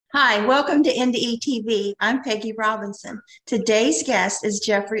Hi, welcome to NDE TV. I'm Peggy Robinson. Today's guest is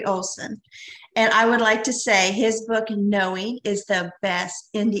Jeffrey Olsen, and I would like to say his book, Knowing, is the best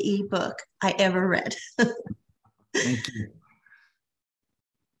NDE book I ever read. Thank you.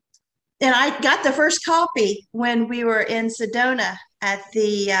 And I got the first copy when we were in Sedona at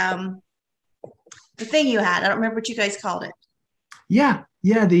the thing you had. I don't remember what you guys called it. Yeah.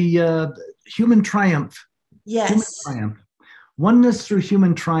 The human triumph, human Yes. triumph, oneness through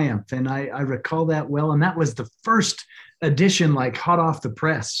human triumph, and I recall that well. And that was the first edition, like hot off the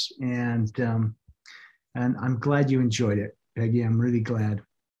press. And I'm glad you enjoyed it, Peggy. I'm really glad.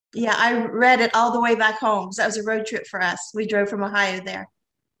 Yeah, I read it all the way back home. So that was a road trip for us. We drove from Ohio there.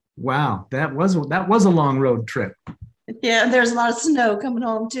 Wow, that was a long road trip. Yeah, and there's a lot of snow coming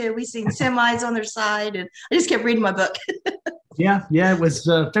home too. We seen semis on their side, and I just kept reading my book. Yeah, it was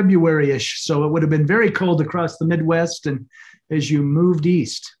February-ish, so it would have been very cold across the Midwest, and as you moved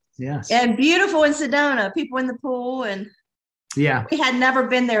east, yes, And beautiful in Sedona, people in the pool, and yeah. we had never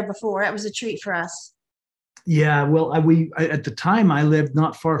been there before. That was a treat for us. Yeah, well, at the time I lived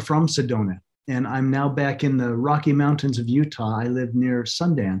not far from Sedona, and I'm now back in the Rocky Mountains of Utah. I live near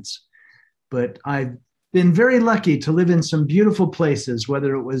Sundance, but I've been very lucky to live in some beautiful places,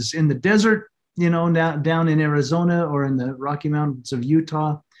 whether it was in the desert, down in Arizona or in the Rocky Mountains of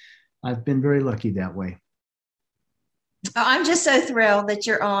Utah. I've been very lucky that way. I'm just so thrilled that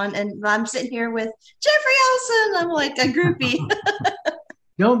you're on, and I'm sitting here with Jeffrey Olsen. I'm like a groupie.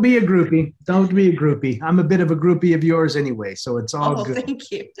 Don't be a groupie. Don't be a groupie. I'm a bit of a groupie of yours anyway, so it's all Oh, good.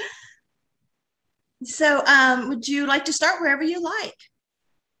 thank you. So, would you like to start wherever you like?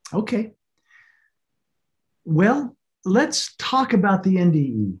 Okay. Well, let's talk about the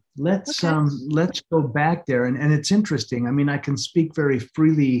NDE. Okay. Let's go back there, and it's interesting. I mean, I can speak very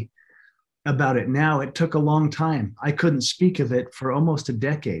freely about it now. It took a long time. I couldn't speak of it for almost a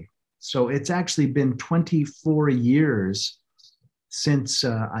decade. So it's actually been 24 years since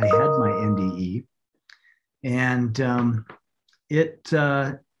I had my NDE, and it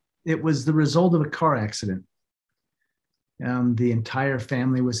it was the result of a car accident. The entire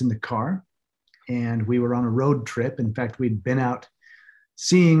family was in the car, and we were on a road trip. In fact, we'd been out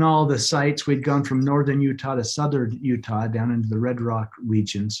seeing all the sites. We'd gone from northern Utah to southern Utah down into the Red Rock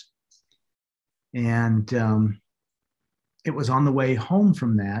regions, and it was on the way home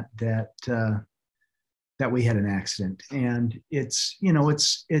from that we had an accident. And it's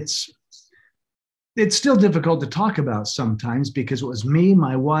still difficult to talk about sometimes because it was me,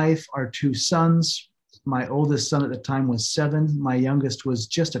 my wife, our two sons. My oldest son at the time was 7. My youngest was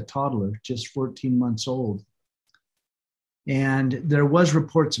just a toddler, just 14 months old. And there was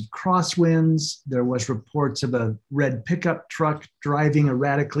reports of crosswinds. There was reports of a red pickup truck driving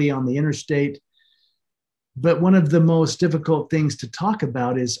erratically on the interstate. But one of the most difficult things to talk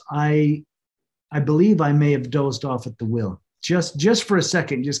about is I believe I may have dozed off at the wheel, just for a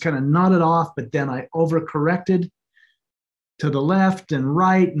second, just kind of nodded off, but then I overcorrected to the left and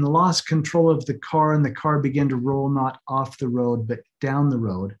right and lost control of the car, and the car began to roll not off the road but down the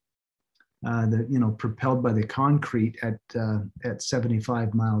road, propelled by the concrete at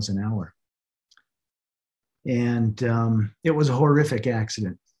 75 miles an hour. And it was a horrific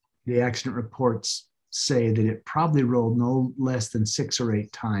accident. The accident reports say that it probably rolled no less than 6 or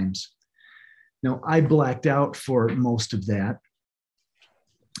 8 times. Now, I blacked out for most of that.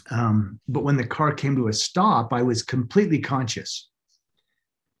 But when the car came to a stop, I was completely conscious.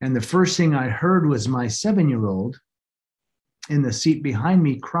 And the first thing I heard was my 7-year-old in the seat behind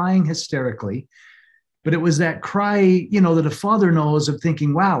me crying hysterically. But it was that cry, that a father knows, of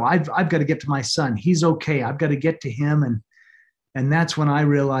thinking, wow, I've got to get to my son. He's okay. I've got to get to him. And that's when I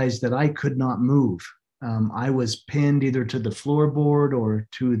realized that I could not move. I was pinned either to the floorboard or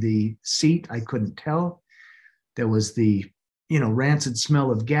to the seat. I couldn't tell. There was the, rancid smell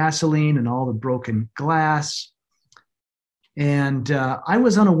of gasoline and all the broken glass. And I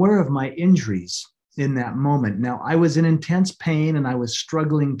was unaware of my injuries in that moment. Now, I was in intense pain and I was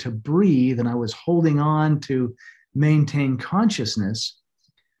struggling to breathe, and I was holding on to maintain consciousness.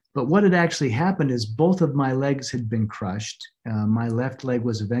 But what had actually happened is both of my legs had been crushed. My left leg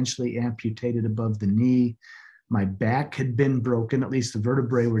was eventually amputated above the knee. My back had been broken, at least the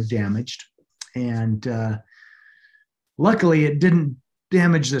vertebrae were damaged. And luckily, it didn't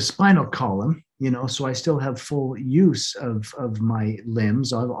damage the spinal column, so I still have full use of my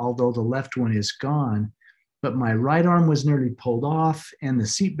limbs, although the left one is gone. But my right arm was nearly pulled off, and the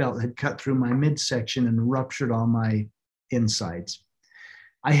seatbelt had cut through my midsection and ruptured all my insides.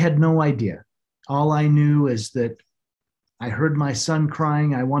 I had no idea. All I knew is that I heard my son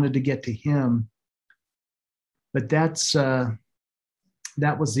crying. I wanted to get to him. But that's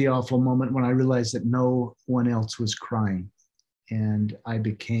that was the awful moment when I realized that no one else was crying. And I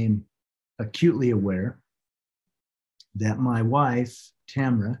became acutely aware that my wife,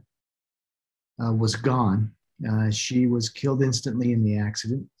 Tamara, was gone. She was killed instantly in the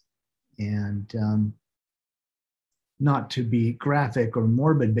accident. And not to be graphic or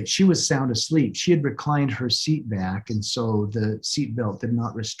morbid, but she was sound asleep. She had reclined her seat back, and so the seatbelt did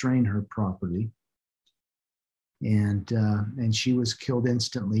not restrain her properly. And she was killed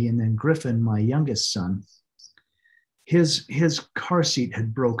instantly. And then Griffin, my youngest son, his car seat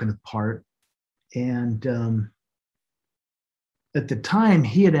had broken apart. And at the time,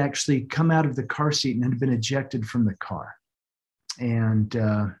 he had actually come out of the car seat and had been ejected from the car. And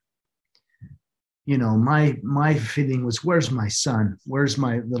my feeling was, where's my son? Where's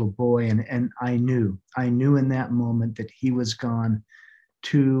my little boy? And I knew in that moment that he was gone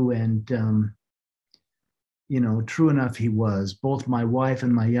too. And true enough, he was. Both my wife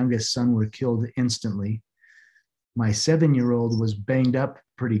and my youngest son were killed instantly. My 7-year-old was banged up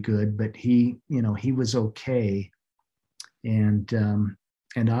pretty good, but he was okay. And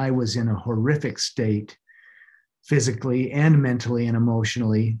I was in a horrific state, physically and mentally and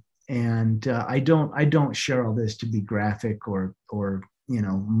emotionally. And I don't share all this to be graphic or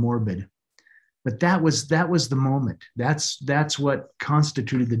morbid, but that was the moment. That's what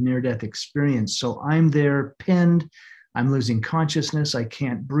constituted the near-death experience. So I'm there pinned. I'm losing consciousness. I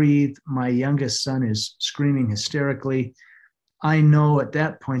can't breathe. My youngest son is screaming hysterically. I know at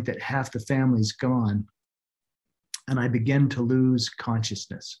that point that half the family's gone, and I begin to lose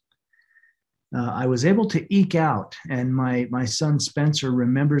consciousness. I was able to eke out, and my son Spenser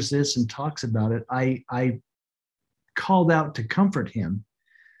remembers this and talks about it. I called out to comfort him.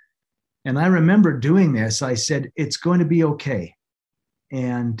 And I remember doing this. I said, it's going to be okay.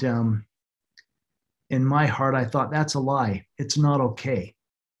 And in my heart, I thought, that's a lie. It's not okay.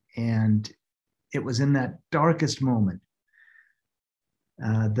 And it was in that darkest moment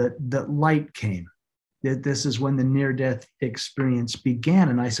that light came. This is when the near-death experience began.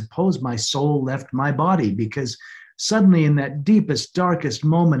 And I suppose my soul left my body, because suddenly in that deepest, darkest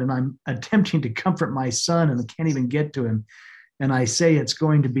moment, and I'm attempting to comfort my son and I can't even get to him, and I say it's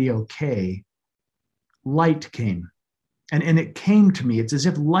going to be okay, light came. And it came to me. It's as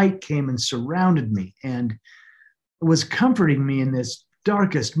if light came and surrounded me and was comforting me in this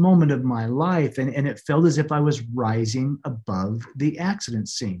darkest moment of my life. And it felt as if I was rising above the accident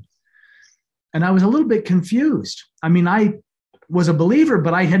scene. And I was a little bit confused. I mean, I was a believer,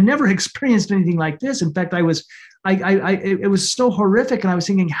 but I had never experienced anything like this. In fact, it was so horrific. And I was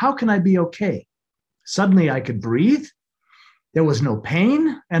thinking, how can I be okay? Suddenly I could breathe. There was no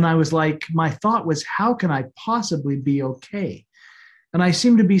pain. And I was like, my thought was, how can I possibly be okay? And I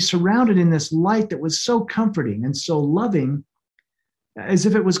seemed to be surrounded in this light that was so comforting and so loving, as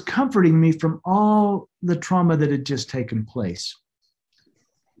if it was comforting me from all the trauma that had just taken place.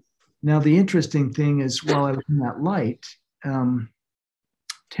 Now, the interesting thing is, while I was in that light,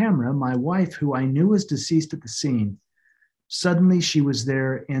 Tamara, my wife, who I knew was deceased at the scene, suddenly she was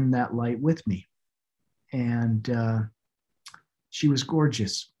there in that light with me. And she was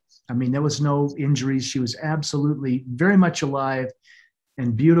gorgeous. I mean, there was no injuries. She was absolutely very much alive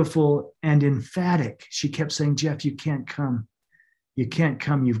and beautiful and emphatic. She kept saying, Jeff, you can't come. You can't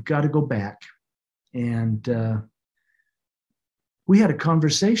come. You've got to go back. And we had a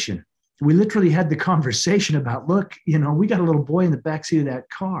conversation. We literally had the conversation about, look, we got a little boy in the backseat of that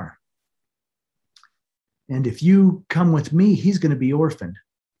car. And if you come with me, he's going to be orphaned.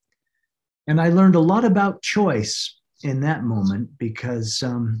 And I learned a lot about choice in that moment, because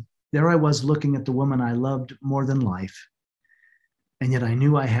there I was looking at the woman I loved more than life. And yet I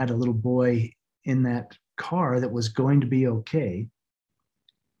knew I had a little boy in that car that was going to be okay.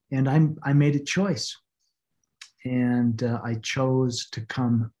 And I made a choice. And I chose to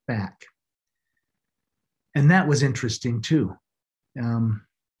come back. And that was interesting too. I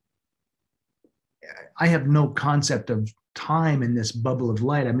have no concept of time in this bubble of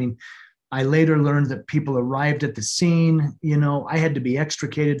light. I mean, I later learned that people arrived at the scene. I had to be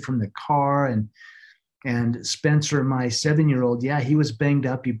extricated from the car, and Spenser, my 7-year-old, yeah, he was banged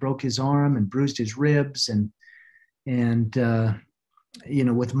up. He broke his arm and bruised his ribs, and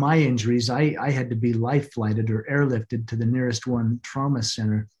with my injuries, I had to be life flighted or airlifted to the nearest one trauma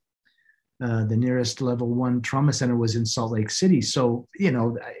center. The nearest level 1 trauma center was in Salt Lake City. So,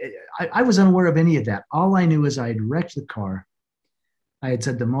 I was unaware of any of that. All I knew is I had wrecked the car. I had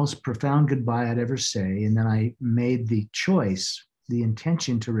said the most profound goodbye I'd ever say. And then I made the choice, the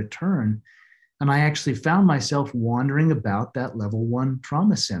intention to return. And I actually found myself wandering about that level 1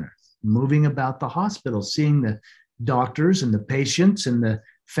 trauma center, moving about the hospital, seeing the doctors and the patients and the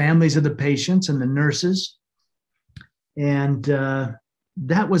families of the patients and the nurses. And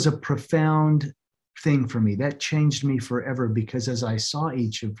that was a profound thing for me. That changed me forever, because as I saw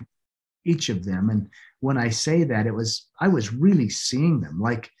each of them, and when I say that, I was really seeing them,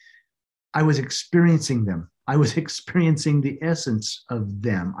 like I was experiencing them. I was experiencing the essence of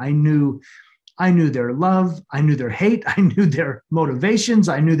them. I knew their love. I knew their hate. I knew their motivations.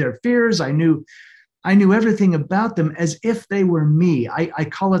 I knew their fears. I knew everything about them as if they were me. I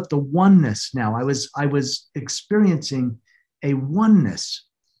call it the oneness now. I was experiencing a oneness.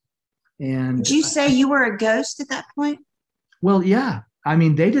 And did you say you were a ghost at that point? Well, yeah. I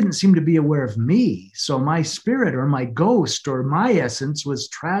mean, they didn't seem to be aware of me. So my spirit or my ghost or my essence was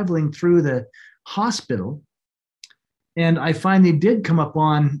traveling through the hospital. And I finally did come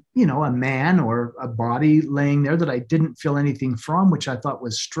upon, a man or a body laying there that I didn't feel anything from, which I thought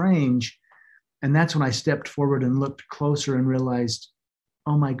was strange. And that's when I stepped forward and looked closer and realized,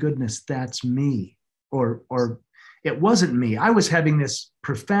 oh my goodness, that's me. Or it wasn't me. I was having this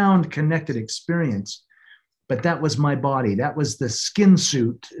profound connected experience, but that was my body. That was the skin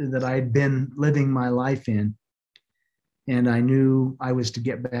suit that I'd been living my life in. And I knew I was to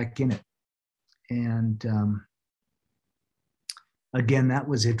get back in it. And again, that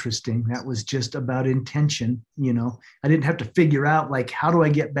was interesting. That was just about intention. I didn't have to figure out, like, how do I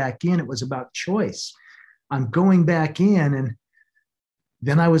get back in? It was about choice. I'm going back in, and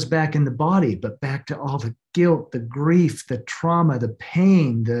then I was back in the body, but back to all the guilt, the grief, the trauma, the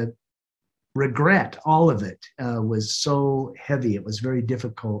pain, the regret, all of it was so heavy. It was very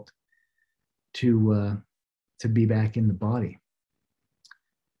difficult to be back in the body.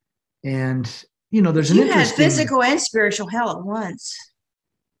 And there's an you interesting... had physical and spiritual hell at once.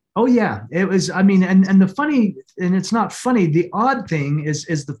 Oh yeah, it was. I mean, and the funny, and it's not funny, the odd thing is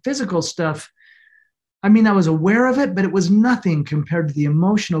the physical stuff. I mean, I was aware of it, but it was nothing compared to the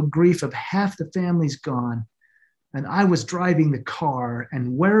emotional grief of half the family's gone, and I was driving the car,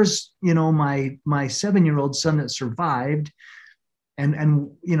 and where's my 7-year-old son that survived, and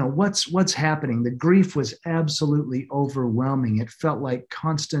what's happening? The grief was absolutely overwhelming. It felt like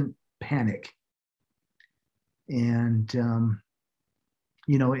constant panic. And,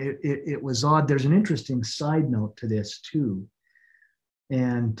 it was odd. There's an interesting side note to this too.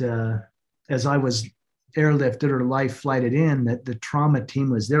 And as I was airlifted or life flighted in, that the trauma team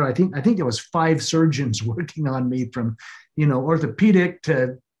was there. I think it was 5 surgeons working on me, from, orthopedic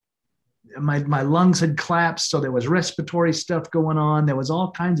to my lungs had collapsed. So there was respiratory stuff going on. There was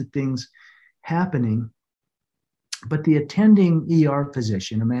all kinds of things happening. But the attending ER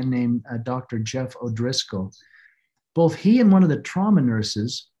physician, a man named Dr. Jeff O'Driscoll, both he and one of the trauma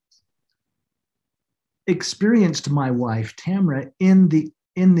nurses experienced my wife, Tamara, in the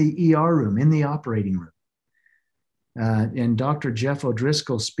ER room, in the operating room. And Dr. Jeff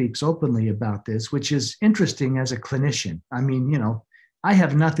O'Driscoll speaks openly about this, which is interesting as a clinician. I mean, I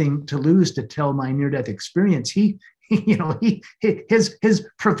have nothing to lose to tell my near-death experience. His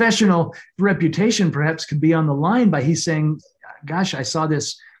professional reputation perhaps could be on the line by he's saying, gosh, I saw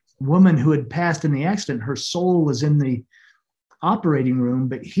this woman who had passed in the accident. Her soul was in the operating room,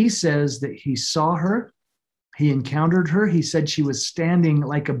 but he says that he saw her, he encountered her. He said she was standing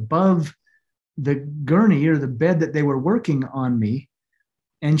like above the gurney or the bed that they were working on me,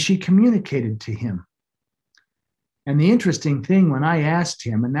 and she communicated to him. And the interesting thing, when I asked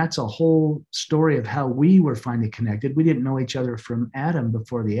him, and that's a whole story of how we were finally connected. We didn't know each other from Adam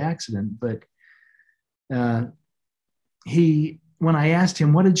before the accident, but when I asked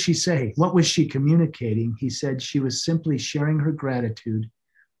him, what did she say? What was she communicating? He said she was simply sharing her gratitude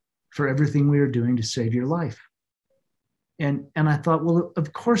for everything we were doing to save your life. And I thought, well,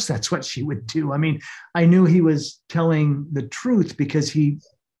 of course that's what she would do. I mean, I knew he was telling the truth because he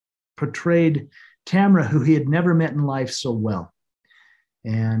portrayed Tamara, who he had never met in life, so well.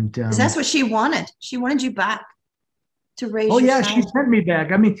 And that's what she wanted. She wanted you back to raise your son. She sent me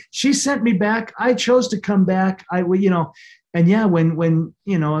back. I mean, she sent me back. I chose to come back. And yeah, when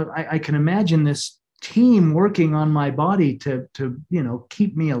I can imagine this team working on my body to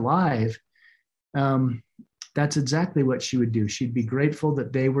keep me alive. That's exactly what she would do. She'd be grateful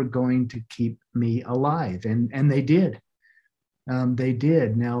that they were going to keep me alive, and they did. They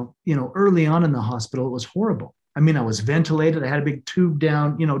did. Now, early on in the hospital, it was horrible. I mean, I was ventilated. I had a big tube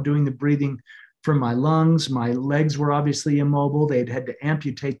down, doing the breathing from my lungs. My legs were obviously immobile. They'd had to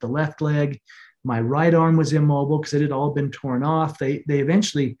amputate the left leg. My right arm was immobile because it had all been torn off. They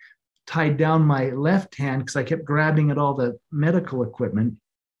eventually tied down my left hand because I kept grabbing at all the medical equipment.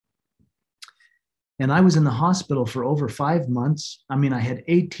 And I was in the hospital for over 5 months. I mean, I had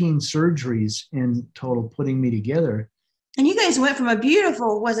 18 surgeries in total putting me together. And you guys went from a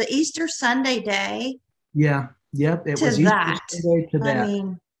beautiful, was it Easter Sunday day? Yeah. Yep. It To was Easter that. Sunday to I that.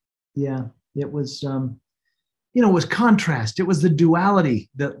 mean, Yeah. It was, it was contrast. It was the duality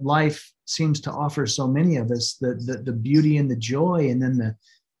that life seems to offer so many of us, the beauty and the joy, and then the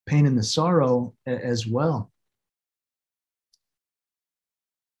pain and the sorrow as well.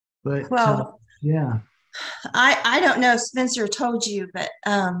 But well, yeah. I don't know if Spenser told you, but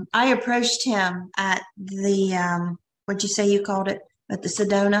I approached him at the what'd you say you called it? At the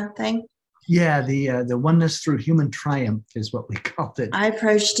Sedona thing? Yeah, the oneness through human triumph is what we called it. I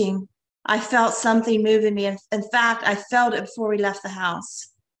approached him. I felt something moving me. In fact, I felt it before we left the house.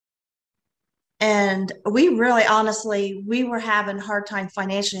 And we really, honestly, we were having a hard time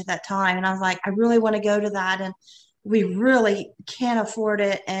financially at that time. And I was like, I really want to go to that. And we really can't afford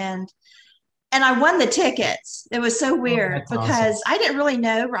it. And I won the tickets. It was so weird because awesome. I didn't really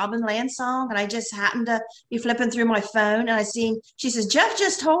know Robin Lansong, and I just happened to be flipping through my phone, and I seen, she says, Jeff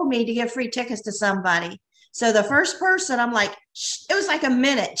just told me to give free tickets to somebody. So the first person, I'm like, it was like a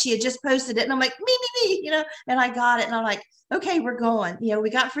minute. She had just posted it, and I'm like, me, and I got it, and I'm like, okay, we're going. We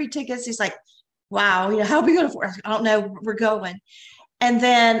got free tickets. He's like, wow, how are we going to afford it? I don't know, we're going. And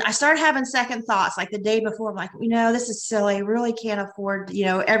then I started having second thoughts like the day before. I'm like, this is silly. I really can't afford,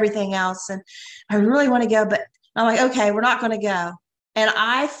 everything else. And I really want to go. But I'm like, okay, we're not going to go. And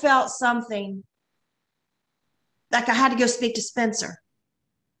I felt something like I had to go speak to Spenser,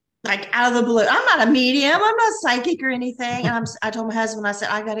 like out of the blue. I'm not a medium. I'm not psychic or anything. And I told my husband, I said,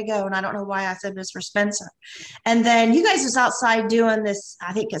 I got to go. And I don't know why I said this for Spenser. And then you guys was outside doing this,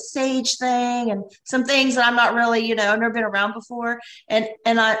 I think, a sage thing and some things that I'm not really, I've never been around before. And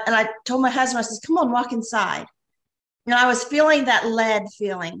I told my husband, I said, come on, walk inside. I was feeling that lead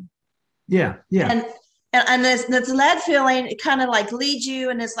feeling. Yeah. Yeah. And this lead feeling, it kind of like leads you,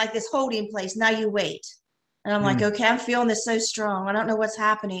 and it's like this holding place. Now you wait. And I'm like, okay, I'm feeling this so strong. I don't know what's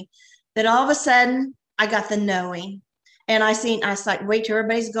happening. Then all of a sudden, I got the knowing. And I was like, wait till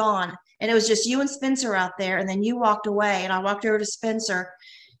everybody's gone. And it was just you and Spenser out there. And then you walked away. And I walked over to Spenser.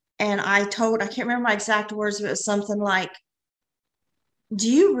 And I can't remember my exact words, but it was something like,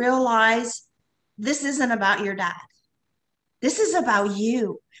 do you realize this isn't about your dad? This is about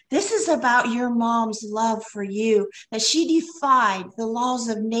you. This is about your mom's love for you, that she defied the laws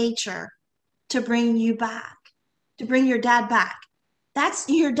of nature to bring you back, to bring your dad back. That's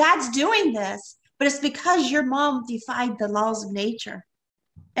your dad's doing this, but it's because your mom defied the laws of nature.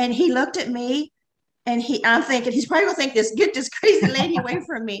 And he looked at me, and I'm thinking, he's probably gonna think get this crazy lady away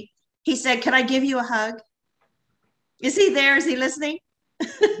from me. He said, can I give you a hug? Is he there? Is he listening?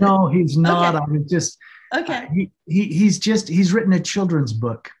 No, he's not. Okay. I was just, okay. He's written a children's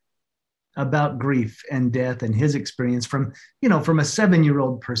book about grief and death and his experience from a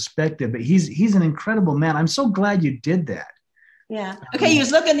 7-year-old perspective. But he's an incredible man. I'm so glad you did that. Yeah. Okay. He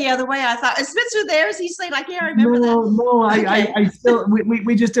was looking the other way. I thought, is Spenser there? Is he saying, I can't remember that? No. Okay. I still,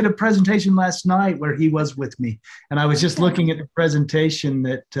 we just did a presentation last night where he was with me, and I was just looking at the presentation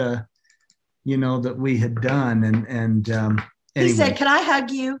that, that we had done. And anyway. He said, can I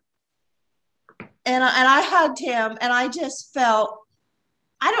hug you? And I hugged him, and I just felt,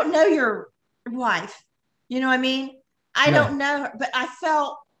 I don't know your wife. You know what I mean? I don't know her, but I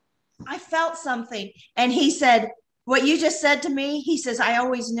felt something. And he said, what you just said to me, he says, I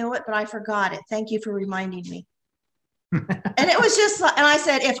always knew it, but I forgot it. Thank you for reminding me. And it was just like, and I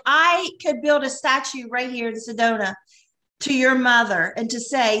said, if I could build a statue right here in Sedona to your mother, and to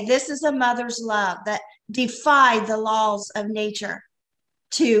say, this is a mother's love that defied the laws of nature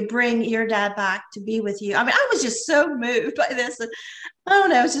to bring your dad back to be with you. I mean, I was just so moved by this. And I don't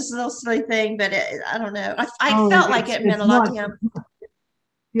know, it's just a little silly thing, but I don't know. I felt like it meant a lot to him.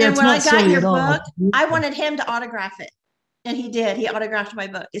 Yeah, and when I got your book, I wanted him to autograph it. And he did. He autographed my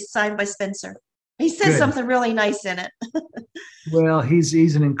book. It's signed by Spenser. He says something really nice in it. Well, he's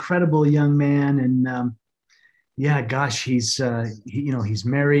an incredible young man. And yeah, gosh, he's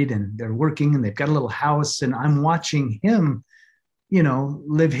married, and they're working, and they've got a little house, and I'm watching him,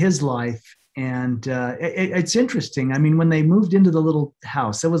 live his life. And it's interesting. I mean, when they moved into the little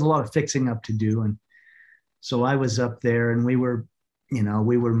house, there was a lot of fixing up to do. And so I was up there, and we were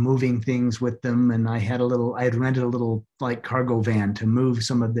moving things with them. And I had rented a little like cargo van to move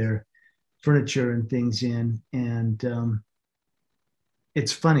some of their furniture and things in. And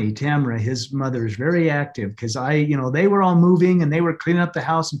it's funny, Tamara, his mother, is very active, because they were all moving, and they were cleaning up the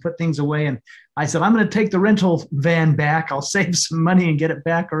house and put things away. And I said, I'm going to take the rental van back. I'll save some money and get it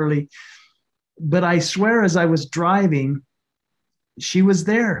back early. But I swear, as I was driving, she was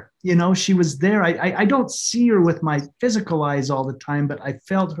there, she was there. I don't see her with my physical eyes all the time, but I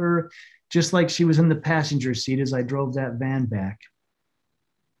felt her just like she was in the passenger seat as I drove that van back.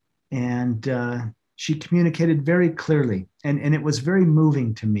 And she communicated very clearly. And it was very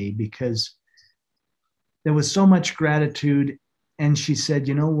moving to me because there was so much gratitude. And she said,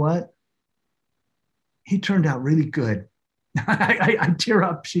 you know what? He turned out really good. I tear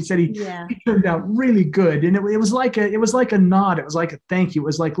up. She said he turned out really good, and it was like a nod. It was like a thank you. It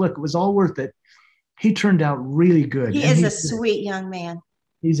was like, look, it was all worth it. He turned out really good. He is a sweet young man.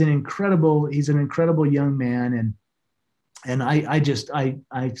 He's an incredible young man, and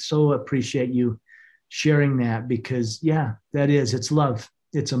I so appreciate you sharing that, because it's love.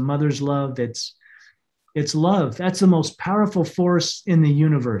 It's a mother's love. It's love. That's the most powerful force in the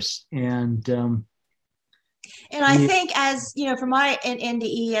universe, and I think, as you know, for my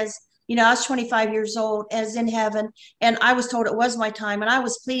NDE, as you know, I was 25 years old, as in heaven, and I was told it was my time, and I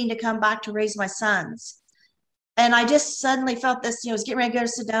was pleading to come back to raise my sons. And I just suddenly felt this, I was getting ready to go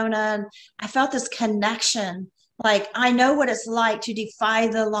to Sedona, and I felt this connection. Like, I know what it's like to defy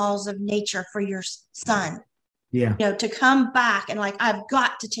the laws of nature for your son. Yeah. To come back and like, I've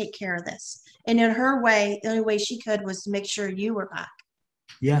got to take care of this. And in her way, the only way she could was to make sure you were back.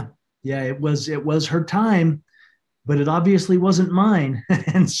 Yeah. Yeah. It was her time, but it obviously wasn't mine.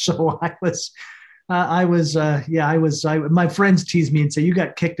 And so my friends tease me and say, you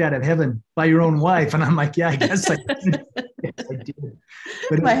got kicked out of heaven by your own wife. And I'm like, yeah, I guess I did. Yes, I did.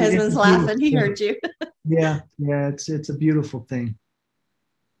 But my husband's laughing. He heard you. Yeah. It's a beautiful thing.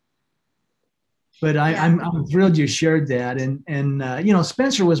 But I'm thrilled you shared that. And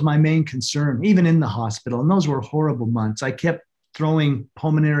Spenser was my main concern, even in the hospital. And those were horrible months. I kept throwing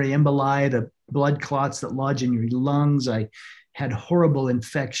pulmonary emboli, the blood clots that lodge in your lungs. I had horrible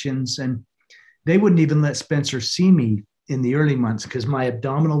infections, and they wouldn't even let Spenser see me in the early months because my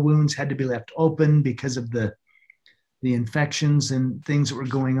abdominal wounds had to be left open because of the infections and things that were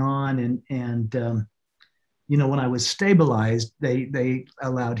going on. And when I was stabilized, they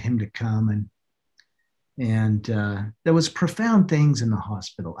allowed him to come, and there was profound things in the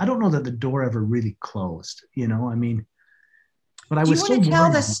hospital. I don't know that the door ever really closed, but I was so want to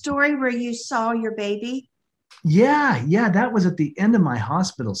tell the story where you saw your baby? Yeah, that was at the end of my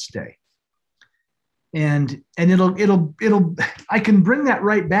hospital stay. And it'll I can bring that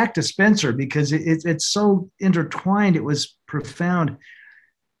right back to Spenser because it's so intertwined. It was profound.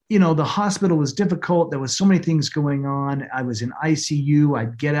 The hospital was difficult. There was so many things going on. I was in ICU.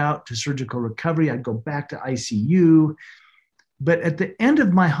 I'd get out to surgical recovery. I'd go back to ICU. But at the end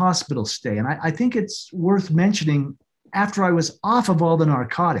of my hospital stay, and I think it's worth mentioning, after I was off of all the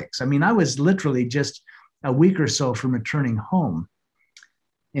narcotics, I was literally just a week or so from returning home.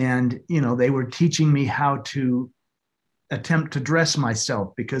 And, they were teaching me how to attempt to dress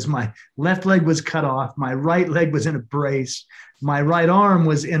myself because my left leg was cut off. My right leg was in a brace. My right arm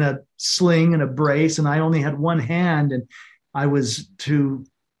was in a sling and a brace, and I only had one hand. And I was to,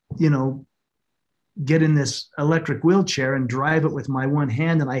 get in this electric wheelchair and drive it with my one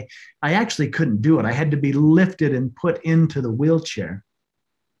hand. And I actually couldn't do it. I had to be lifted and put into the wheelchair.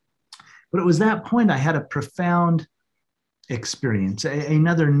 But it was that point I had a profound experience,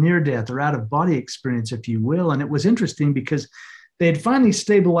 another near-death or out-of-body experience, if you will. And it was interesting because they had finally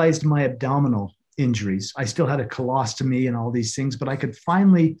stabilized my abdominal injuries. I still had a colostomy and all these things, but I could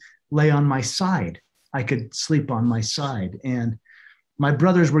finally lay on my side. I could sleep on my side. And my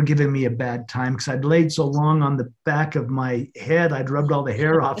brothers were giving me a bad time because I'd laid so long on the back of my head. I'd rubbed all the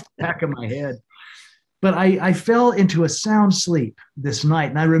hair off the back of my head. But I fell into a sound sleep this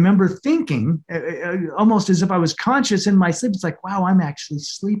night. And I remember thinking, almost as if I was conscious in my sleep, it's like, wow, I'm actually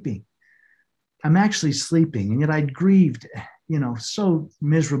sleeping. I'm actually sleeping. And yet I'd grieved, so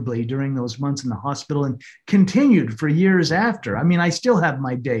miserably during those months in the hospital and continued for years after. I still have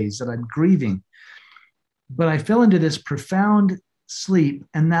my days that I'm grieving. But I fell into this profound sleep,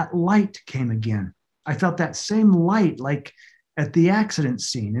 and that light came again. I felt that same light like at the accident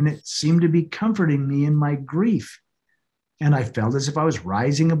scene, and it seemed to be comforting me in my grief. And I felt as if I was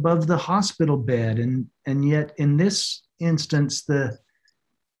rising above the hospital bed. And yet in this instance, the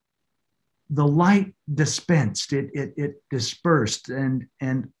light dispensed, it dispersed, and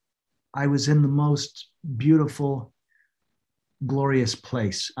I was in the most beautiful, glorious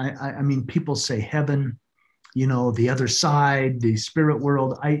place. I mean, people say heaven, the other side, the spirit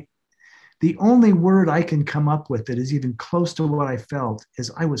world. The only word I can come up with that is even close to what I felt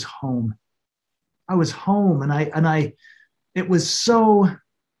is I was home. I was home, and it was so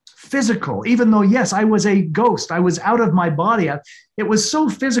physical, even though, yes, I was a ghost. I was out of my body. It was so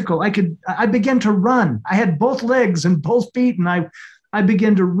physical. I began to run. I had both legs and both feet, and I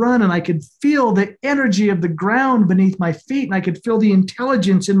began to run, and I could feel the energy of the ground beneath my feet, and I could feel the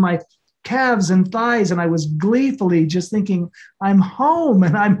intelligence in my calves and thighs, and I was gleefully just thinking, I'm home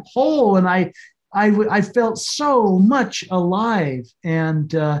and I'm whole, and I felt so much alive.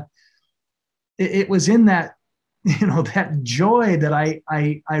 And it was in that, that joy that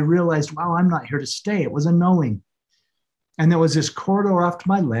I realized, wow, I'm not here to stay. It was a knowing. And there was this corridor off to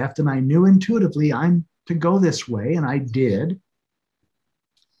my left, and I knew intuitively I'm to go this way, and I did.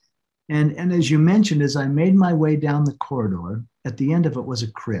 And as you mentioned, as I made my way down the corridor, at the end of it was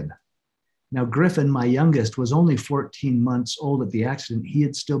a crib. Now, Griffin, my youngest, was only 14 months old at the accident. He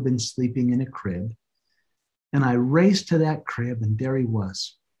had still been sleeping in a crib. And I raced to that crib, and there he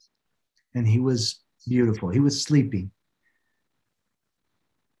was. And he was beautiful. He was sleeping.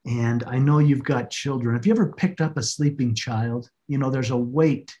 And I know you've got children. Have you ever picked up a sleeping child? There's a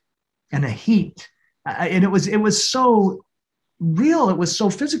weight and a heat. And it was so real. It was so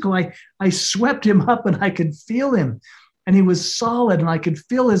physical. I swept him up, and I could feel him. And he was solid, and I could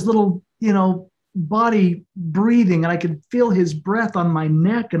feel his little, body breathing, and I could feel his breath on my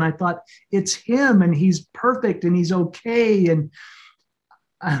neck. And I thought, it's him, and he's perfect, and he's okay. And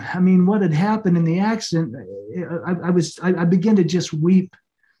I mean, what had happened in the accident, I began to just weep.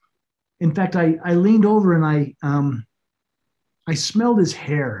 In fact, I leaned over, and I smelled his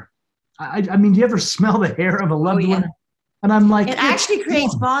hair. I mean, do you ever smell the hair of a loved one? And I'm like, it actually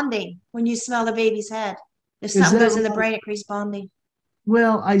creates bonding when you smell the baby's head. If something goes in the brain, it creates bonding.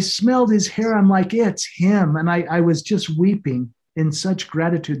 Well, I smelled his hair. I'm like, it's him. And I was just weeping in such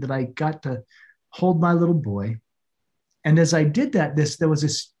gratitude that I got to hold my little boy. And as I did that, there was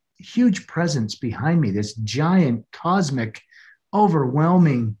this huge presence behind me, this giant, cosmic,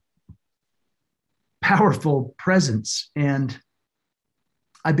 overwhelming, powerful presence. And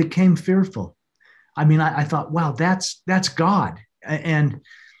I became fearful. I mean, I thought, wow, that's God. And,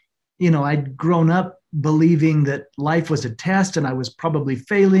 I'd grown up believing that life was a test, and I was probably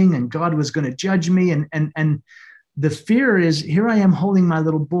failing, and God was going to judge me. And the fear is, here I am holding my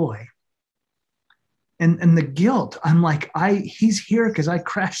little boy. And the guilt, I'm like, he's here because I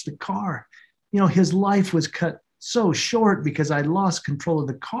crashed the car. His life was cut so short because I lost control of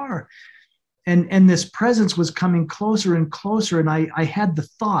the car. And this presence was coming closer and closer. And I had the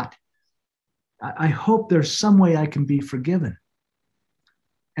thought, I hope there's some way I can be forgiven.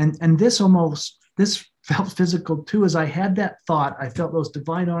 And this felt physical too. As I had that thought, I felt those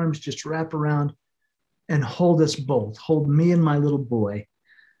divine arms just wrap around and hold us both, hold me and my little boy.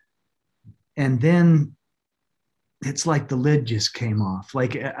 And then it's like the lid just came off.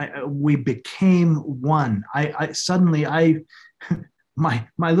 Like we became one. Suddenly my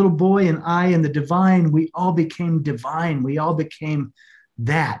little boy and I and the divine, we all became divine. We all became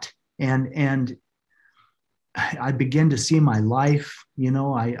that. And I began to see my life.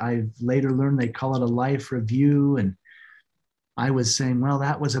 I later learned they call it a life review. And I was saying, well,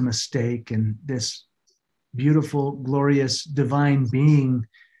 that was a mistake. And this beautiful, glorious, divine being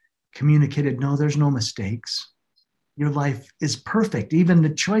communicated, no, there's no mistakes. Your life is perfect. Even the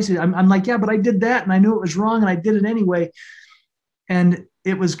choices. I'm like, yeah, but I did that, and I knew it was wrong, and I did it anyway. And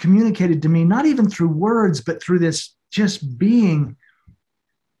it was communicated to me, not even through words, but through this just being.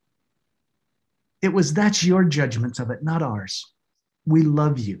 That's your judgments of it, not ours. We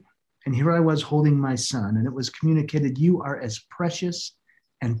love you. And here I was holding my son, and it was communicated, you are as precious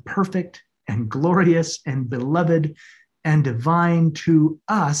and perfect and glorious and beloved and divine to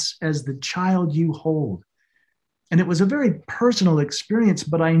us as the child you hold. And it was a very personal experience,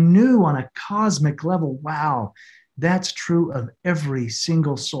 but I knew on a cosmic level, wow, that's true of every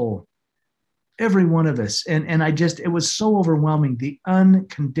single soul, every one of us. And it was so overwhelming, the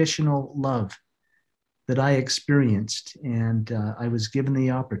unconditional love that I experienced. And I was given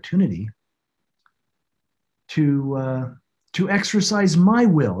the opportunity to exercise my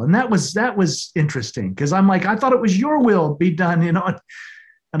will. And that was interesting, because I'm like, I thought it was your will be done,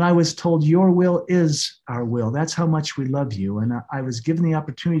 and I was told your will is our will. That's how much we love you. And I was given the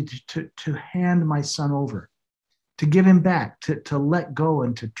opportunity to hand my son over, to give him back, to let go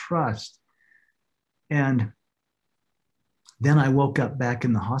and to trust. And then I woke up back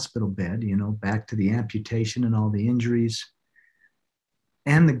in the hospital bed, back to the amputation and all the injuries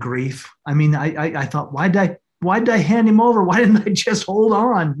and the grief. I mean, I thought, why did I hand him over? Why didn't I just hold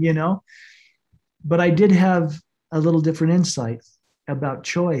on, But I did have a little different insight about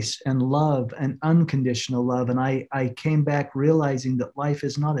choice and love and unconditional love. And I came back realizing that life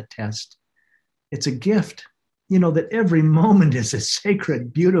is not a test. It's a gift. that every moment is a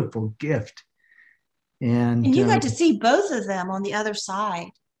sacred, beautiful gift. And you got to see both of them on the other side,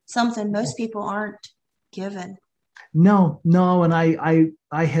 something most people aren't given. No, and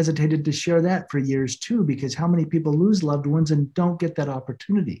I hesitated to share that for years too, because how many people lose loved ones and don't get that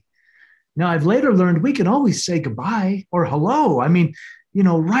opportunity? Now, I've later learned we can always say goodbye or hello. I mean,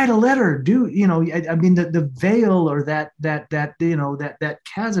 write a letter, I mean, the veil or that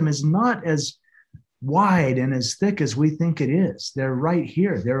chasm is not as wide and as thick as we think it is. They're right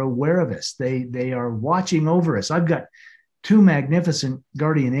here. They're aware of us. They are watching over us. I've got two magnificent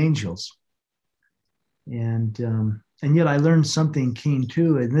guardian angels. And yet I learned something keen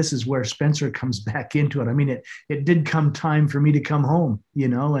too. And this is where Spenser comes back into it. I mean, it did come time for me to come home,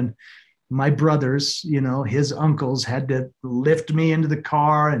 and my brothers, his uncles had to lift me into the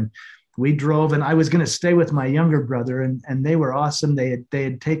car, and we drove, and I was going to stay with my younger brother, and they were awesome. They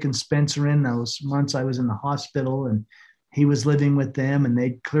had taken Spenser in those months I was in the hospital, and he was living with them, and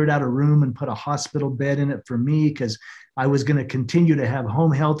they cleared out a room and put a hospital bed in it for me because I was going to continue to have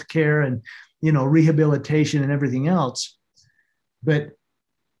home health care and, rehabilitation and everything else. But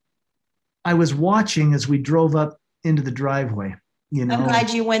I was watching as we drove up into the driveway, I'm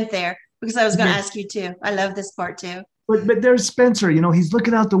glad you went there because I was going to ask you too. I love this part too. But there's Spenser, he's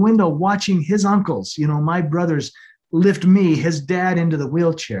looking out the window watching his uncles, my brothers lift me, his dad, into the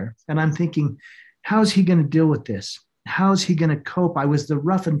wheelchair. And I'm thinking, how's he going to deal with this? How's he going to cope? I was the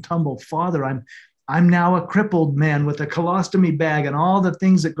rough and tumble father. I'm now a crippled man with a colostomy bag and all the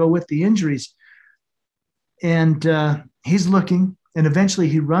things that go with the injuries. And he's looking, and eventually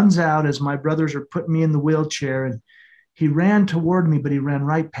he runs out as my brothers are putting me in the wheelchair, and he ran toward me, but he ran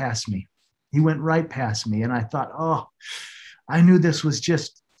right past me. He went right past me. And I thought, oh, I knew this was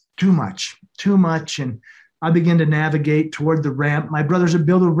just too much. And I began to navigate toward the ramp. My brothers had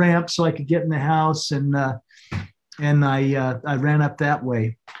built a ramp so I could get in the house. And I ran up that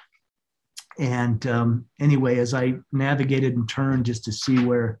way. And anyway, as I navigated and turned just to see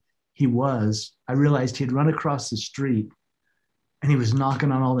where he was, I realized he'd run across the street, and he was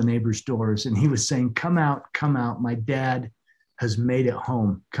knocking on all the neighbors' doors. And he was saying, come out. My dad has made it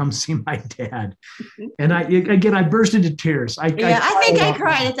home. Come see my dad. And I burst into tears. I think I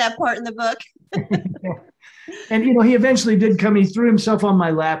cried at that part in the book. And, he eventually did come. He threw himself on my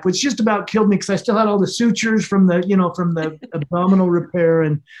lap, which just about killed me because I still had all the sutures from the abdominal repair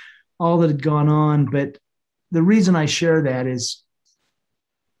and all that had gone on. But the reason I share that is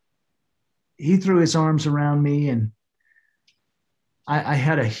he threw his arms around me, and I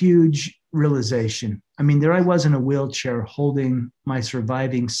had a huge realization. I mean, there I was in a wheelchair holding my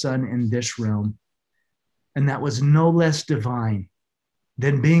surviving son in this realm. And that was no less divine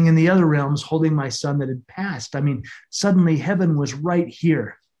than being in the other realms holding my son that had passed. I mean, suddenly heaven was right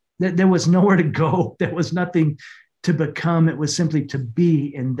here. There was nowhere to go. There was nothing to become. It was simply to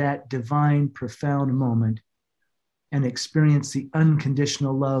be in that divine, profound moment and experience the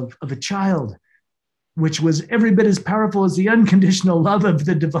unconditional love of a child, which was every bit as powerful as the unconditional love of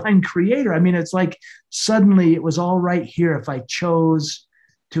the divine creator. I mean, it's like suddenly it was all right here if I chose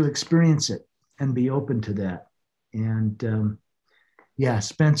to experience it and be open to that. And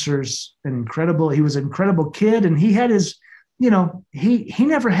Spenser's he was an incredible kid, and he had his, he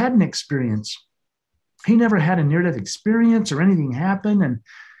never had an experience. He never had a near-death experience or anything happen. And,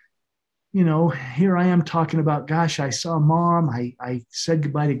 here I am talking about, gosh, I saw Mom. I said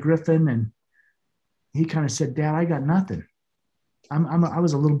goodbye to Griffin, and he kind of said, Dad, I got nothing. I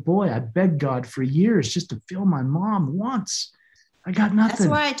was a little boy. I begged God for years just to feel my mom once. I got nothing. That's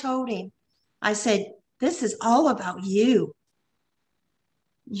why I told him. I said, this is all about you.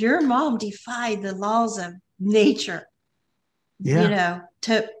 Your mom defied the laws of nature,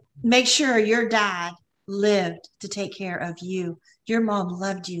 to make sure your dad lived to take care of you. Your mom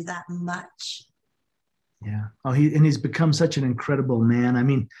loved you that much. Yeah. Oh, he's become such an incredible man. I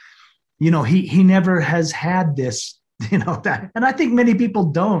mean, he never has had this, that, and I think many people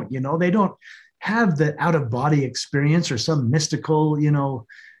don't, they don't have the out of body experience or some mystical,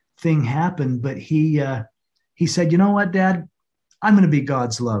 thing happen. But he said, you know what, Dad, I'm going to be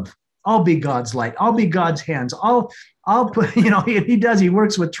God's love. I'll be God's light. I'll be God's hands. I'll put, he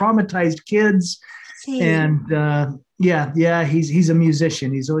works with traumatized kids. And he's a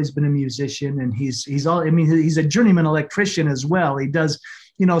musician. He's always been a musician, and he's a journeyman electrician as well. He does,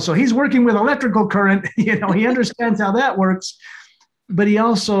 so he's working with electrical current, he understands how that works, but he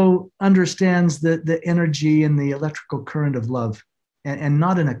also understands the energy and the electrical current of love, and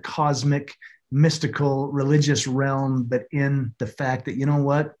not in a cosmic, mystical, religious realm, but in the fact that,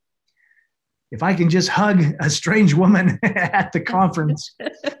 if I can just hug a strange woman at the conference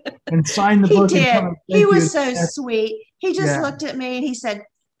and sign the He book and tell did. her He thank you. was so sweet. He just Yeah. looked at me and he said,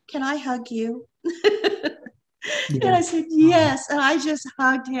 "Can I hug you?" And Yeah. I said, "Yes." And I just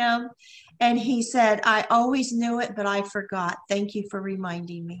hugged him. And he said, "I always knew it, but I forgot. Thank you for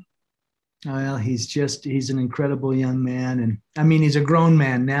reminding me." Well, he's an incredible young man. And I mean, he's a grown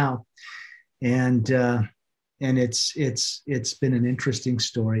man now. And it's been an interesting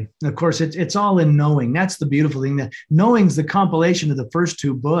story. And of course, it's all in knowing. That's the beautiful thing. That knowing's the compilation of the first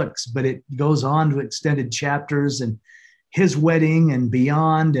two books, but it goes on to extended chapters and his wedding and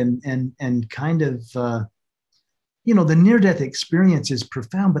beyond, and kind of the near-death experience is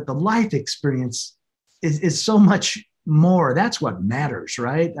profound, but the life experience is so much more. That's what matters,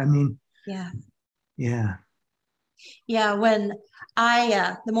 right? I mean, Yeah. yeah. Yeah. When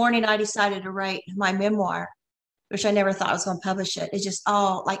the morning I decided to write my memoir, which I never thought I was going to publish it, it just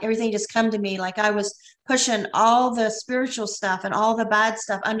all like everything just come to me. Like I was pushing all the spiritual stuff and all the bad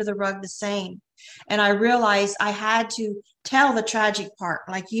stuff under the rug the same. And I realized I had to tell the tragic part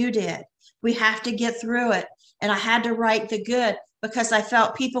like you did. We have to get through it. And I had to write the good because I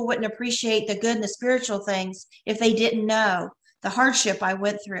felt people wouldn't appreciate the good and the spiritual things if they didn't know the hardship I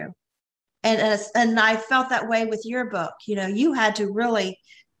went through. And I felt that way with your book. You had to really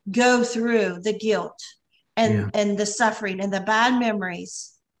go through the guilt Yeah. and the suffering and the bad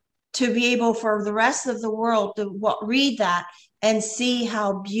memories to be able for the rest of the world to read that and see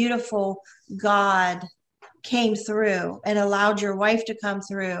how beautiful God came through and allowed your wife to come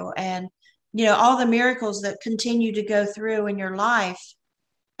through, and all the miracles that continue to go through in your life.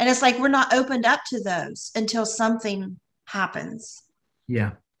 And it's like we're not opened up to those until something happens.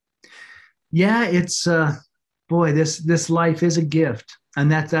 Yeah. Yeah, it's boy, this life is a gift. And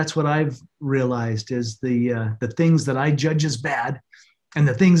that's what I've realized is the things that I judge as bad and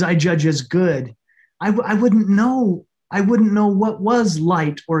the things I judge as good. I wouldn't know. I wouldn't know what was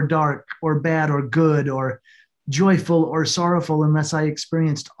light or dark or bad or good or joyful or sorrowful unless I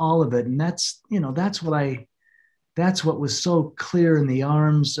experienced all of it. And that's what was so clear in the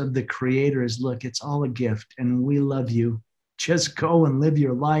arms of the Creator is, look, it's all a gift and we love you. Just go and live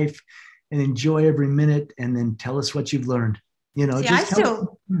your life and enjoy every minute, and then tell us what you've learned. See,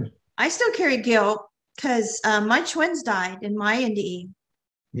 I still carry guilt because my twins died in my NDE.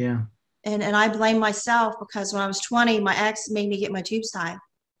 Yeah. And I blame myself because when I was 20, my ex made me get my tubes tied.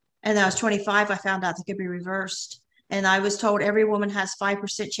 And then I was 25, I found out they could be reversed. And I was told every woman has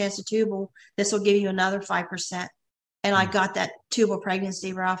 5% chance of tubal. This will give you another 5%. And I got that tubal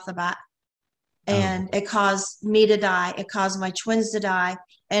pregnancy right off the bat. And it caused me to die. It caused my twins to die.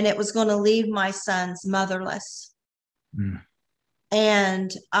 And it was going to leave my sons motherless. Mm.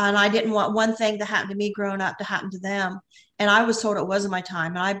 And I didn't want one thing that happened to me growing up to happen to them. And I was told it wasn't my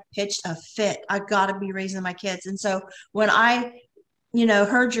time. And I pitched a fit. I got to be raising my kids. And so when I,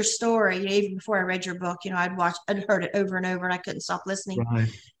 heard your story, even before I read your book, I'd heard it over and over and I couldn't stop listening. Right.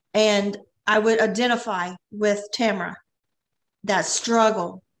 And I would identify with Tamara, that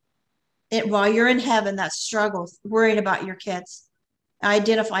struggle. While you're in heaven, that struggle, worrying about your kids. I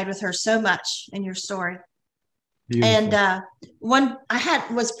identified with her so much in your story. Beautiful. And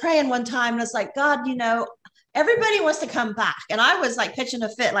was praying one time and I was like, God, everybody wants to come back. And I was like pitching a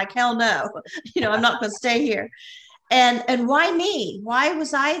fit, like, hell no, I'm not going to stay here. And why me? Why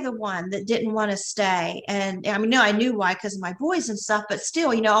was I the one that didn't want to stay? And I mean, no, I knew why because of my boys and stuff, but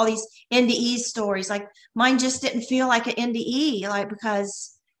still, all these NDE stories, like mine just didn't feel like an NDE, like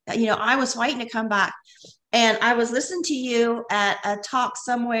because, I was fighting to come back. And I was listening to you at a talk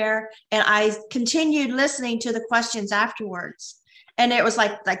somewhere, and I continued listening to the questions afterwards. And it was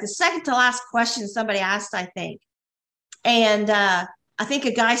like the second to last question somebody asked, I think. And I think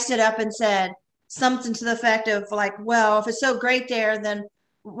a guy stood up and said something to the effect of like, well, if it's so great there, then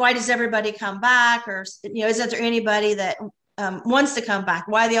why does everybody come back? Or, isn't there anybody that wants to come back?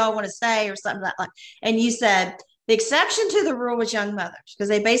 Why they all want to stay or something like that? And you said, the exception to the rule was young mothers because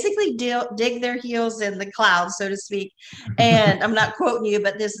they basically dig their heels in the clouds, so to speak. And I'm not quoting you,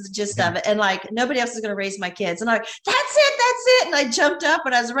 but this is the gist of it. And like, nobody else is going to raise my kids. And I'm like, that's it. And I jumped up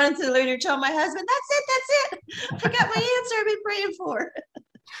and I was running through the living room telling my husband, that's it. I got my answer I've been praying for.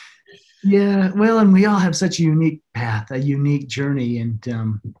 Yeah, well, and we all have such a unique path, a unique journey. And,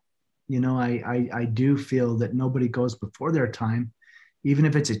 I do feel that nobody goes before their time, even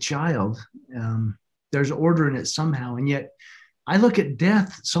if it's a child. There's order in it somehow. And yet I look at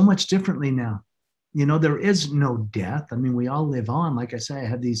death so much differently now. There is no death. I mean, we all live on. Like I say, I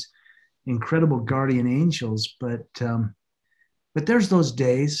have these incredible guardian angels, but there's those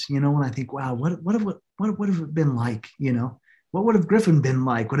days, when I think, wow, what have it been like, what would have Griffin been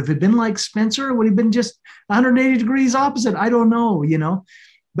like? Would have it been like Spenser, or would he have been just 180 degrees opposite? I don't know, you know.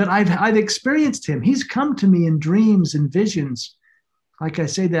 But I've experienced him. He's come to me in dreams and visions. Like I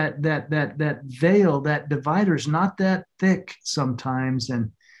say, that veil, that divider is not that thick sometimes,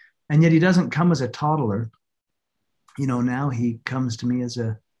 and yet he doesn't come as a toddler. You know, now he comes to me as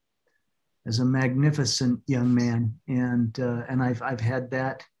a magnificent young man, and I've had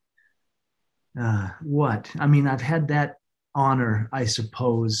that. I've had that honor, I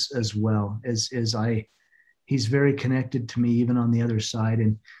suppose, as well as he's very connected to me even on the other side.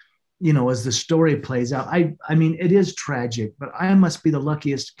 And you know, as the story plays out, I mean, it is tragic, but I must be the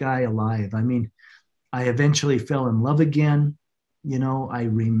luckiest guy alive. I mean, I eventually fell in love again. You know, I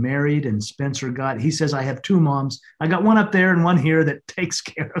remarried, and Spenser he says I have two moms. I got one up there and one here that takes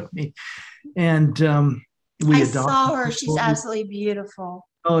care of me. And I saw her. She's absolutely beautiful.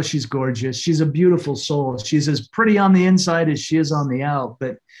 Oh, she's gorgeous. She's a beautiful soul. She's as pretty on the inside as she is on the out.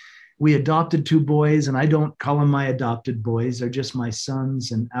 But we adopted two boys, and I don't call them my adopted boys. They're just my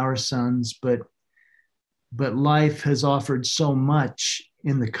sons and our sons. But life has offered so much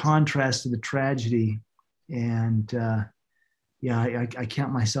in the contrast to the tragedy. And I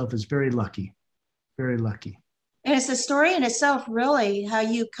count myself as very lucky, very lucky. And it's a story in itself, really, how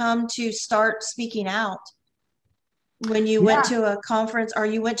you come to start speaking out when you went to a conference or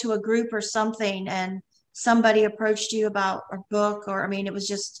you went to a group or something and somebody approached you about a book, or, I mean, it was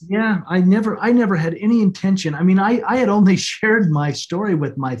just. Yeah, I never had any intention. I mean, I had only shared my story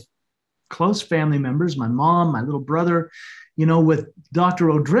with my close family members, my mom, my little brother, you know, with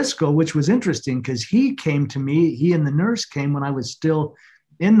Dr. O'Driscoll, which was interesting because he came to me, he and the nurse came when I was still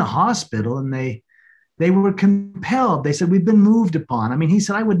in the hospital, and they were compelled. They said, we've been moved upon. I mean, he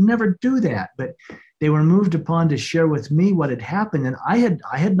said, I would never do that, but they were moved upon to share with me what had happened. And I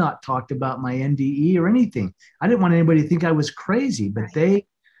had not talked about my NDE or anything. I didn't want anybody to think I was crazy, but they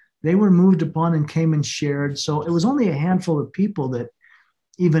were moved upon and came and shared. So it was only a handful of people that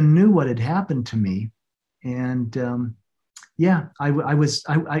even knew what had happened to me. And I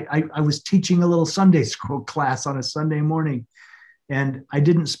was teaching a little Sunday school class on a Sunday morning, and I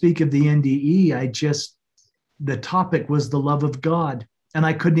didn't speak of the NDE. The topic was the love of God. And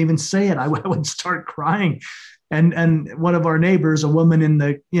I couldn't even say it. I would start crying. And one of our neighbors, a woman in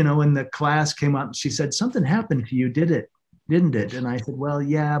the class, came up and she said, something happened to you, didn't it? And I said, well,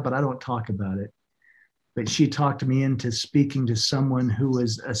 yeah, but I don't talk about it. But she talked me into speaking to someone who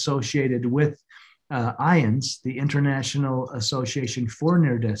was associated with IANS, the International Association for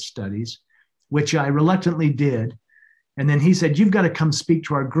Near-Death Studies, which I reluctantly did. And then he said, you've got to come speak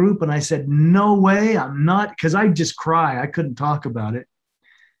to our group. And I said, no way, I'm not, because I'd just cry. I couldn't talk about it.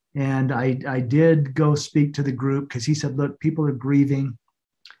 And I did go speak to the group because he said, look, people are grieving,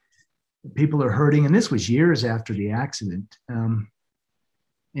 people are hurting. And this was years after the accident.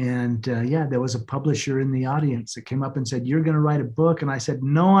 There was a publisher in the audience that came up and said, you're going to write a book. And I said,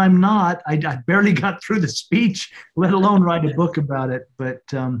 no, I'm not. I barely got through the speech, let alone write a book about it. But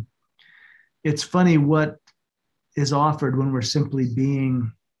it's funny what is offered when we're simply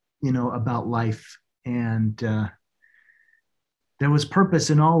being, you know, about life. And there was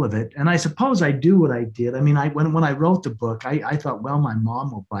purpose in all of it. And I suppose I do what I did. I mean, when I wrote the book, I thought, well, my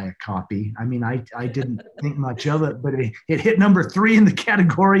mom will buy a copy. I mean, I didn't think much of it, but it hit number 3 in the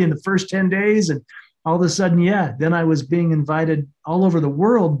category in the first 10 days. And all of a sudden, then I was being invited all over the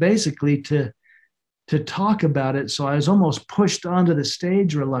world, basically, to talk about it. So I was almost pushed onto the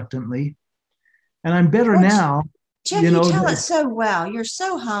stage reluctantly. And I'm better now. Jeff, you tell it so well. You're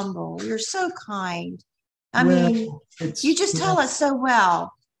so humble. You're so kind. I mean, you just tell us so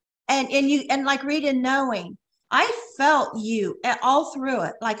well. And like reading, knowing, I felt you all through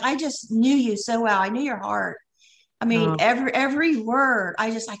it. Like, I just knew you so well. I knew your heart. I mean, every word,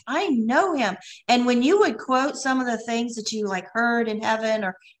 I know him. And when you would quote some of the things that you like heard in heaven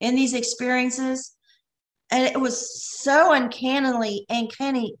or in these experiences, and it was so uncannily, I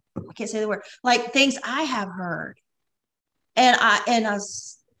can't say the word, like things I have heard. And I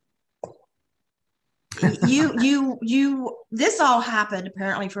was, this all happened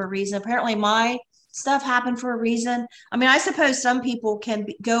apparently for a reason. Apparently my stuff happened for a reason. I mean, I suppose some people can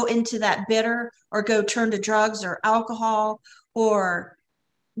go into that bitter or go turn to drugs or alcohol, or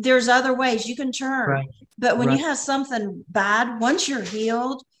there's other ways you can turn. Right. But when you have something bad, once you're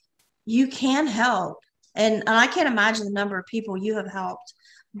healed, you can help. And I can't imagine the number of people you have helped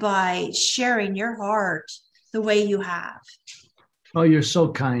by sharing your heart the way you have. Oh, you're so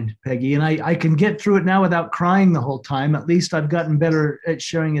kind, Peggy. And I can get through it now without crying the whole time. At least I've gotten better at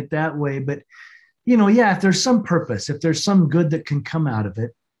sharing it that way. But, if there's some purpose, if there's some good that can come out of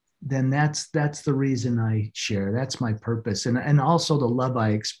it, then that's the reason I share. That's my purpose. And also the love I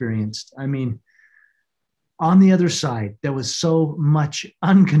experienced. I mean, on the other side, there was so much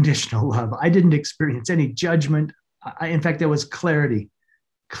unconditional love. I didn't experience any judgment. In fact, there was clarity,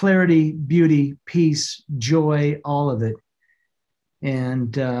 beauty, peace, joy, all of it.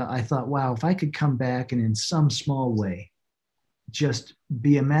 And I thought, wow, if I could come back and in some small way, just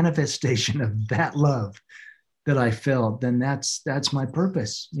be a manifestation of that love that I felt, then that's my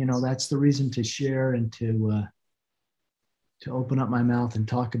purpose. You know, that's the reason to share and to open up my mouth and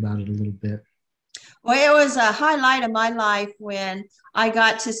talk about it a little bit. Well, it was a highlight of my life when I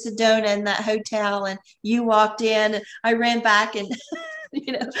got to Sedona in that hotel and you walked in and I ran back and,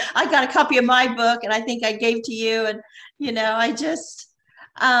 I got a copy of my book and I think I gave to you. And, I just,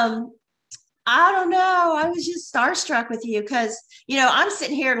 I don't know. I was just starstruck with you because, I'm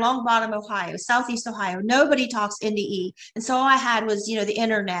sitting here in Long Bottom, Ohio, Southeast Ohio. Nobody talks NDE. And so all I had was, the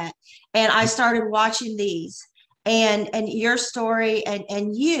internet. And I started watching these and your story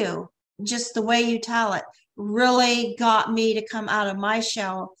and you, just the way you tell it really got me to come out of my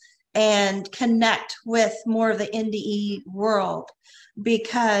shell and connect with more of the NDE world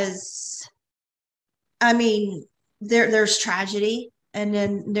because I mean there's tragedy and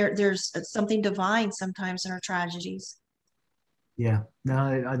then there's something divine sometimes in our tragedies. Yeah, no,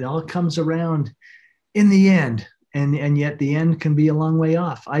 it all comes around in the end. And yet the end can be a long way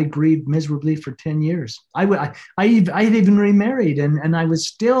off. I grieved miserably for 10 years. I had even remarried and I was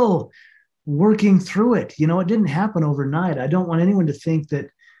still working through it. It didn't happen overnight. I don't want anyone to think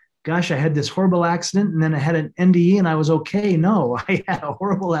that, gosh, I had this horrible accident and then I had an NDE and I was okay. No, I had a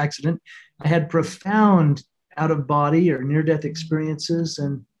horrible accident. I had profound out of body or near death experiences.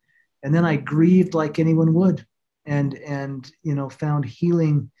 And then I grieved like anyone would and found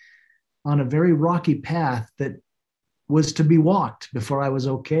healing on a very rocky path that was to be walked before I was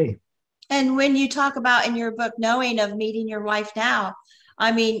okay. And when you talk about in your book, knowing of meeting your wife now,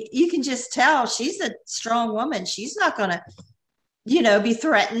 I mean, you can just tell she's a strong woman. She's not going to, be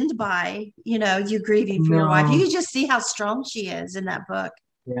threatened by, you grieving for your wife. You can just see how strong she is in that book.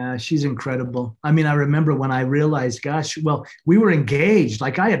 Yeah, she's incredible. I mean, I remember when I realized, gosh, well, we were engaged.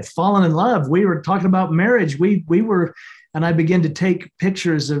 Like I had fallen in love. We were talking about marriage. We were, and I began to take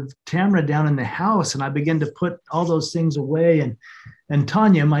pictures of Tamara down in the house and I began to put all those things away. And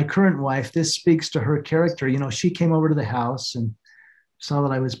Tanya, my current wife, this speaks to her character. She came over to the house and saw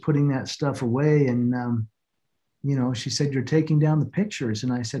that I was putting that stuff away. And, she said, "You're taking down the pictures."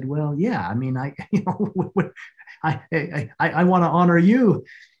 And I said, "Well, yeah, I mean, I want to honor you."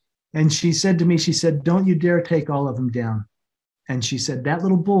 And she said to me, "Don't you dare take all of them down." And she said, "That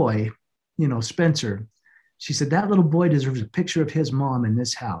little boy, Spenser," she said, "that little boy deserves a picture of his mom in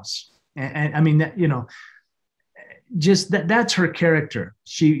this house." And I mean, that, just that's her character.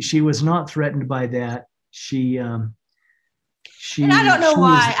 She was not threatened by that. And I don't know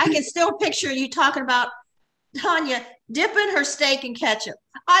why. I can still picture you talking about Tanya dipping her steak in ketchup.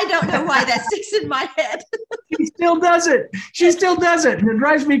 I don't know why that sticks in my head. She still does it. And it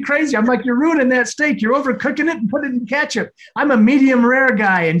drives me crazy. I'm like, you're ruining that steak. You're overcooking it and put it in ketchup. I'm a medium rare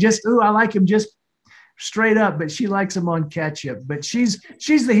guy and I like him just straight up, but she likes him on ketchup. But she's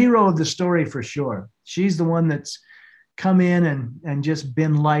the hero of the story for sure. She's the one that's come in and just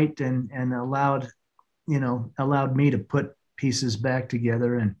been light and allowed me to put pieces back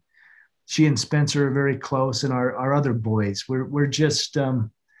together. And she and Spenser are very close, and our other boys. We're just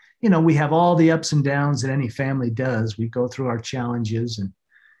we have all the ups and downs that any family does. We go through our challenges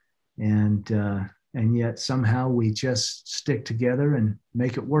and yet somehow we just stick together and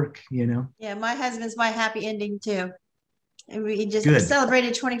make it work. Yeah, my husband's my happy ending too. And we just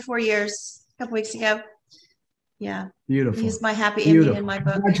celebrated 24 years a couple weeks ago. Yeah. Beautiful. He's my happy ending in my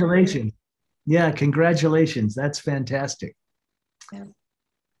book. Congratulations. Yeah, congratulations. That's fantastic. Yeah.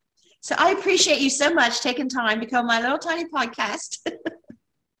 So I appreciate you so much taking time to come on my little tiny podcast.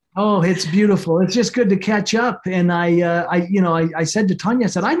 Oh, it's beautiful. It's just good to catch up. And I said to Tanya, I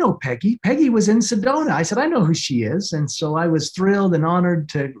said, "I know Pegi. Pegi was in Sedona." I said, "I know who she is." And so I was thrilled and honored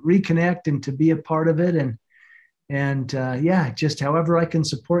to reconnect and to be a part of it. And just however I can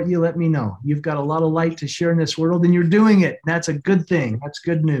support you, let me know. You've got a lot of light to share in this world and you're doing it. That's a good thing. That's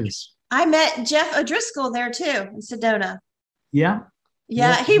good news. I met Jeff O'Driscoll there too in Sedona. Yeah.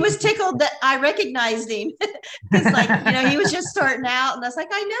 Yeah, he was tickled that I recognized him because, he was just starting out, and I was like,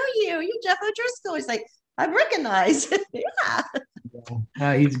 "I know you. You're Jeff O'Driscoll." He's like, "I recognize."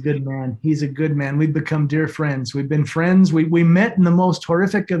 Yeah. He's a good man. He's a good man. We've become dear friends. We've been friends. We met in the most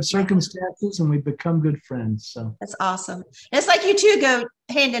horrific of circumstances, and we've become good friends. So that's awesome. It's like you two go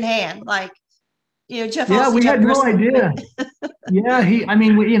hand in hand. Like, Jeff Yeah, Olsen, we Jeff had no Grissom. idea. Yeah,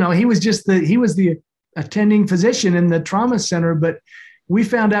 he was just he was the attending physician in the trauma center, but we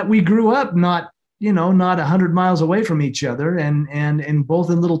found out we grew up not 100 miles away from each other, and both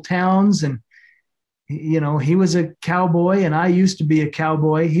in little towns. And he was a cowboy and I used to be a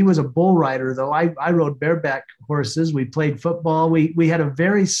cowboy. He was a bull rider, though. I rode bareback horses. We played football. We had a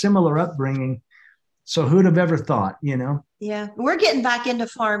very similar upbringing. So who'd have ever thought, Yeah, we're getting back into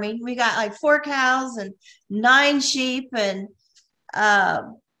farming. We got like 4 cows and 9 sheep and uh,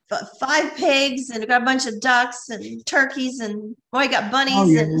 5 pigs, and we got a bunch of ducks and turkeys, and we got Oh, bunnies.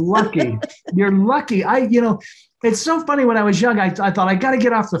 you're And lucky. You're lucky. It's so funny. When I was young, I thought, I got to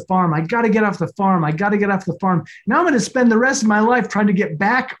get off the farm. I got to get off the farm. I got to get off the farm. Now I'm going to spend the rest of my life trying to get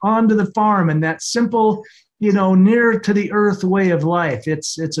back onto the farm and that simple, near to the earth way of life.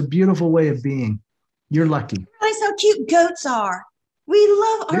 It's a beautiful way of being. You're lucky. realize how cute goats are. We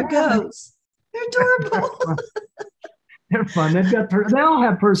love our goats. They're adorable. They're fun. They all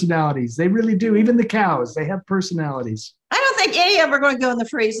have personalities. They really do. Even the cows, they have personalities. I don't think any of them are going to go in the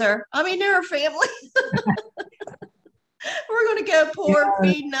freezer. I mean, they're a family. We're going to go pour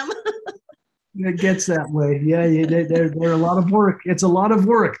feeding them. It gets that way. Yeah, they're a lot of work. It's a lot of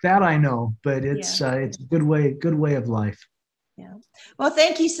work, that I know, but it's a good way of life. Yeah. Well,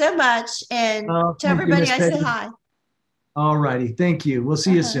 thank you so much. And to everybody, I say hi. All righty. Thank you. We'll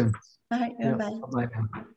see you soon. All right. Bye. Bye now.